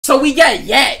So we got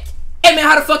Yak. Hey man,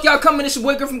 how the fuck y'all coming? It's your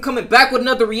boy Griffin coming back with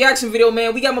another reaction video,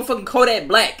 man. We got my fucking Kodak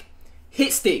Black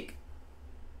hit stick.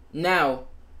 Now,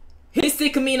 hit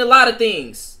stick can mean a lot of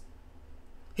things.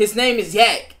 His name is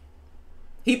Yak.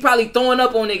 He probably throwing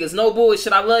up on niggas. No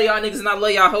bullshit. I love y'all niggas and I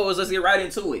love y'all hoes. Let's get right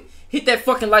into it. Hit that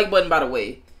fucking like button, by the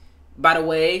way. By the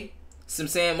way, I'm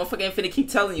saying, motherfucker ain't finna keep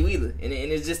telling you either. And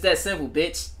it's just that simple,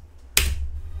 bitch.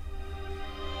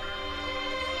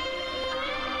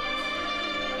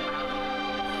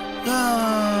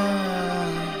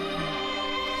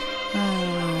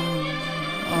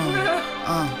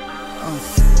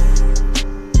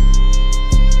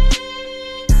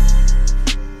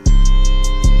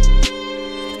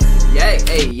 Yak,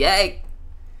 hey Yak,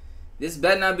 this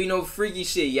better not be no freaky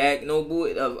shit, Yak. No bull,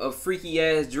 a freaky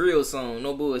ass drill song,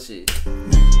 no bullshit.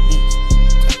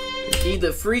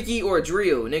 Either freaky or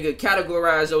drill, nigga.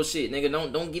 Categorize your shit, nigga.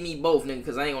 Don't give me both, nigga,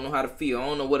 cause I ain't gonna know how to feel. I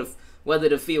don't know whether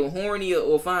to feel horny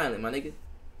or violent, my nigga.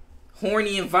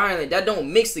 Horny and violent, that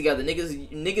don't mix together.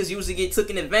 Niggas usually get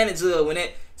taken advantage of when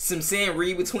that some saying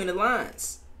read between the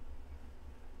lines.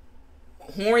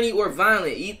 Horny or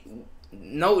violent,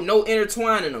 no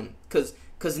intertwining them, cause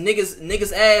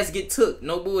niggas ass get took.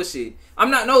 No bullshit.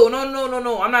 I'm not no.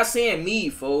 I'm not saying me,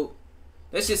 folk.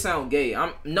 That shit sound gay.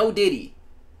 I'm no Diddy.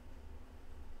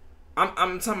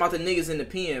 I'm talking about the niggas in the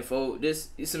pen, folk. This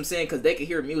is what I'm saying, cause they can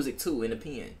hear music too in the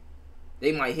pen.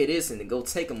 They might hear this and then go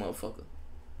take a motherfucker.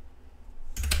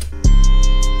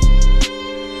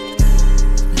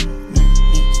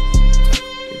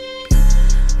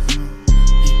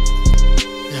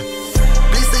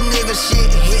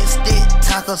 Shit, hit stick,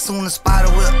 taco soon, the spider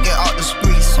whip, get off the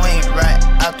street, swing right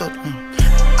out the.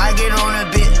 I get on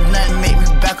a bit, nothing make me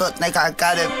back up, think I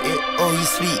got it. Oh, he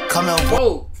sweet, come on.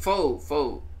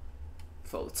 Fo.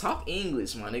 Talk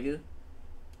English, my nigga.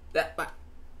 That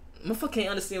motherfucker can't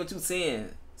understand what you saying.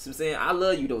 So I'm saying, I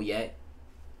love you though, Yak.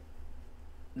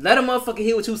 Let a motherfucker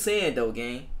hear what you saying though,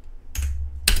 gang.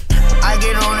 I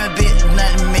get on a bit,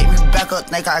 nothing make me back up,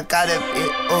 think I got it.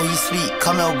 Oh, he sweet,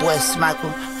 come on, boy, smack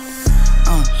him.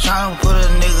 Tryna put a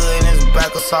nigga in his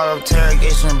back, assault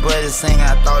interrogation, but it's saying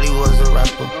I thought he was a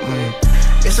rapper.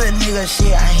 It's a nigga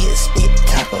shit, I hit stick,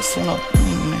 taco, soon up,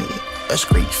 a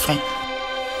street flank.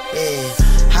 Yeah,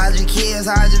 how's your kids,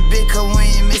 how's your bitch, cause when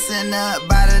you missing up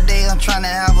by the day, I'm tryna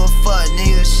have a fuck,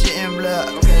 nigga, shit in blood.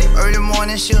 Okay. Early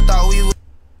morning, she thought we would.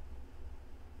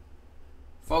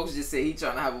 Folks just said he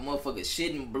tryna have a motherfucker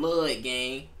shit in blood,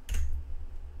 gang.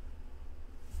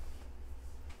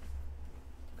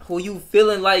 Who you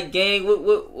feeling like, gang?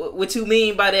 What you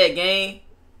mean by that, gang?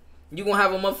 You gonna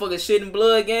have a motherfucker shit in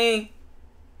blood, gang?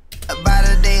 By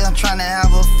the day, I'm tryna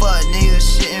have a fuck, nigga,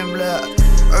 shit in blood.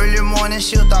 Early morning,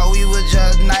 she thought we were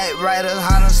just night riders.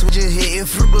 How them switches hitting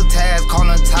frugal tags,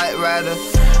 calling tight rider.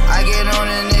 I get on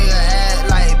a nigga ass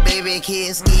like baby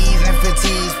kids, skis and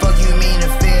fatigues. Fuck you mean the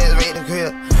feds, rate the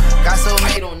crib. Got so many.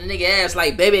 I get on the nigga ass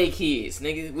like baby kids,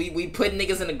 nigga. We putting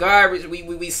niggas in the garbage.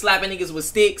 We slapping niggas with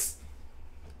sticks.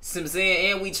 See what I'm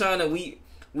saying? And we trying to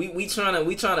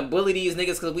bully these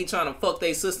niggas cause we trying to fuck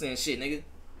they sister and shit, nigga.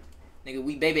 Nigga,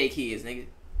 we baby kids, nigga.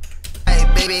 Hey,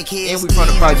 baby kids, and we from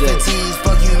the project.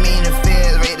 Fuck you mean the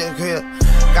feds, rate the crib.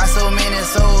 Got so many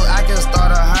souls, I can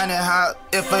start 100 house.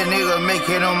 If a nigga make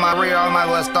it on my rear, I might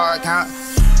well start count.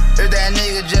 If that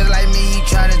nigga just like me, he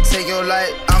tryna take your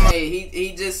life. Hey,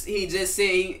 he just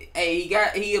said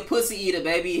he a pussy eater,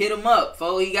 baby. Hit him up,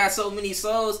 fo. He got so many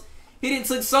souls. He done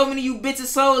took so many you bitches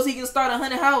souls, he can start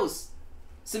 100 house.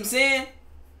 See what I'm saying?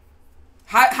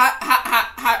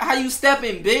 How you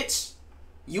stepping, bitch?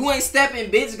 You ain't stepping,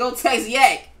 bitch. Go text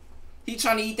Yak. He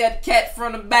trying to eat that cat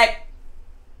from the back.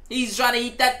 He's trying to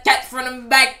eat that cat from the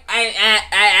back.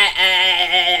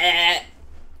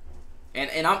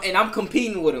 And I'm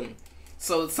competing with him.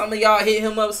 So some of y'all hit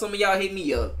him up, some of y'all hit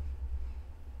me up.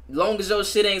 Long as your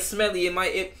shit ain't smelly, it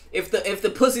might. If the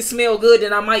pussy smell good,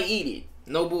 then I might eat it.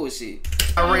 No bullshit.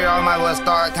 I read all my well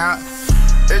start count.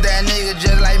 If that nigga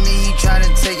just like me, he tryna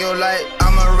take your life.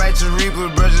 I'm a righteous reaper,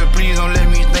 brother. Please don't let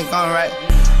me think I'm right.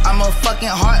 I'm a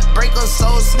fucking heartbreaker,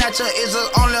 soul snatcher. It's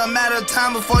just only a matter of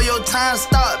time before your time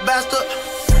start, bastard.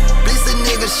 Blitz a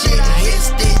nigga shit, hit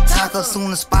stick, taco soon,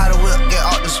 the spider whip, get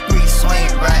off the street,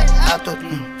 swing right out the.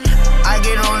 I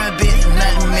get on a bit,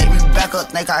 nothing make me back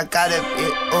up, think I got it.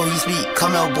 Oh, he sweet,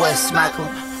 come here, boy, smack him.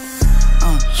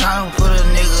 Tryna put a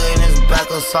nigga in his back,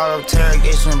 assault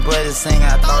interrogation, but it's saying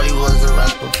I thought he was a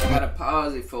rapper. I gotta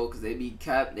pause it, folks, cause they be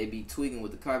tweaking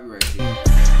with the copyright shit.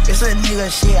 It's a nigga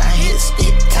shit, I hit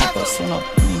stick, taco, soon up,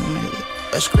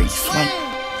 a street swing.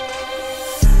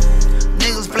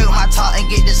 Nigga niggas play with my talk and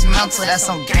get dismantled, that's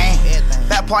some gang.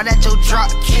 Back part that your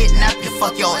drop, kidnap you,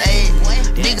 fuck your age.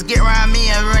 Niggas get around me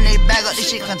and run they back up, this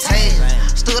shit contagious.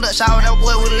 Stood up, shot with that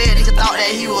boy with lit, nigga thought that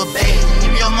he was bait.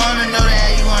 If your mama know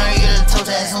that, you wanna get a toe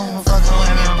tag soon, fuckin'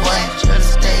 with me, boy. Should've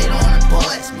stayed on the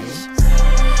boys,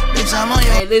 bitch, I'm on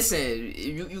your. Hey, listen,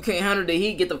 you can't handle the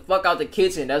heat, get the fuck out the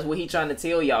kitchen. That's what he trying to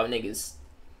tell y'all niggas.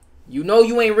 You know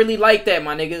you ain't really like that,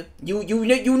 my nigga. You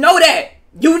know that.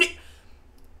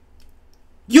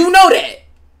 You know that.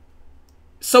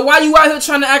 So why you out here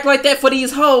trying to act like that for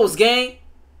these hoes, gang?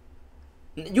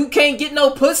 You can't get no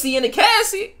pussy in the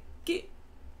casket,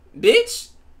 bitch.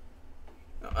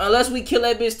 Unless we kill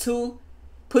that bitch too.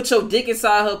 Put your dick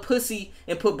inside her pussy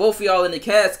and put both of y'all in the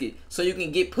casket so you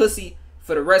can get pussy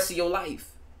for the rest of your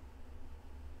life.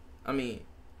 I mean,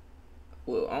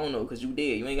 well, I don't know, cause you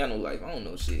dead. You ain't got no life. I don't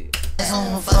know shit.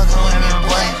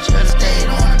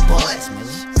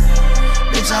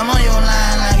 Bitch, I'm on your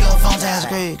line like your phone task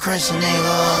great. Christian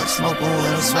nigga up, smoking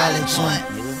with a swally joint.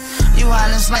 You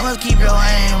wildin' snipe, must keep your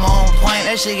aim on point.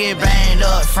 That shit get banged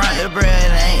up front, the bread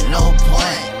ain't no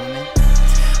point.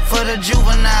 For the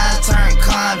juveniles turn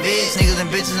convicts, niggas and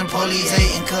bitches and police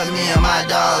hating, cut me and my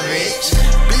dog rich.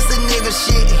 Blitz a nigga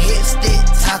shit, hit stick,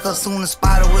 taco soon as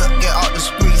spider whip, get off the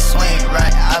street, swing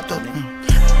right out the.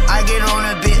 I get on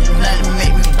a bit, nothing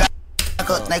make me back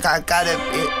up, think I got it.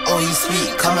 Oh, he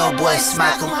sweet, come here, boy,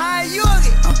 smack him. How you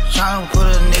get? I'm trying to put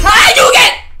a nigga. How you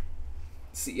get?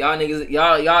 See, y'all niggas,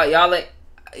 y'all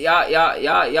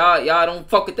don't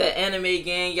fuck with that anime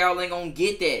gang. Y'all ain't gonna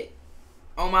get that.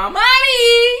 On my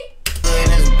mommy. In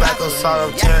his back of sort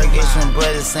of interrogation,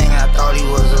 brother saying I thought he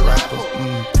was a rapper.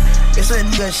 It's a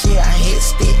nigga shit, I hit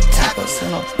stick, tackle,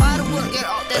 send up.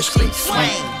 That street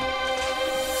swing.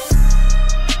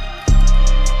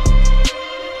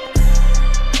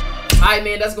 Alright,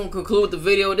 man, that's gonna conclude the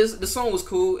video. The song was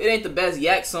cool. It ain't the best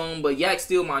Yak song, but Yak's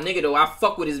still my nigga though. I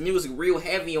fuck with his music real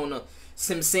heavy on the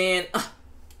saying,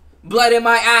 blood in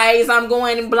my eyes, I'm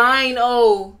going blind,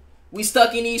 oh. We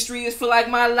stuck in these streets, feel like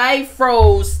my life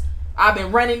froze. I've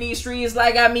been running these streets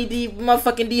like I me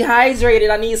motherfucking dehydrated.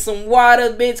 I need some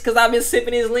water, bitch, cause I've been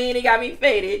sipping this lean, it got me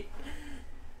faded.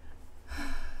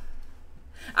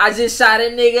 I just shot a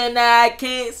nigga, now I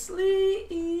can't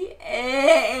sleep.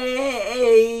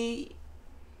 Hey.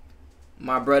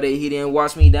 My brother, he didn't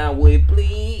wash me down with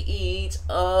bleach.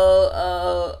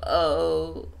 Oh.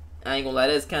 I ain't gonna lie,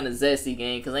 that's kind of zesty,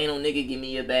 gang, cause ain't no nigga give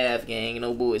me a bath, gang.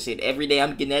 No bullshit. Every day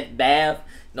I'm getting that bath.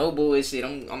 No bullshit.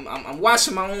 I'm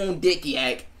washing my own dick,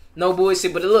 Yak. No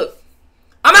bullshit. But look,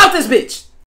 I'm out this bitch.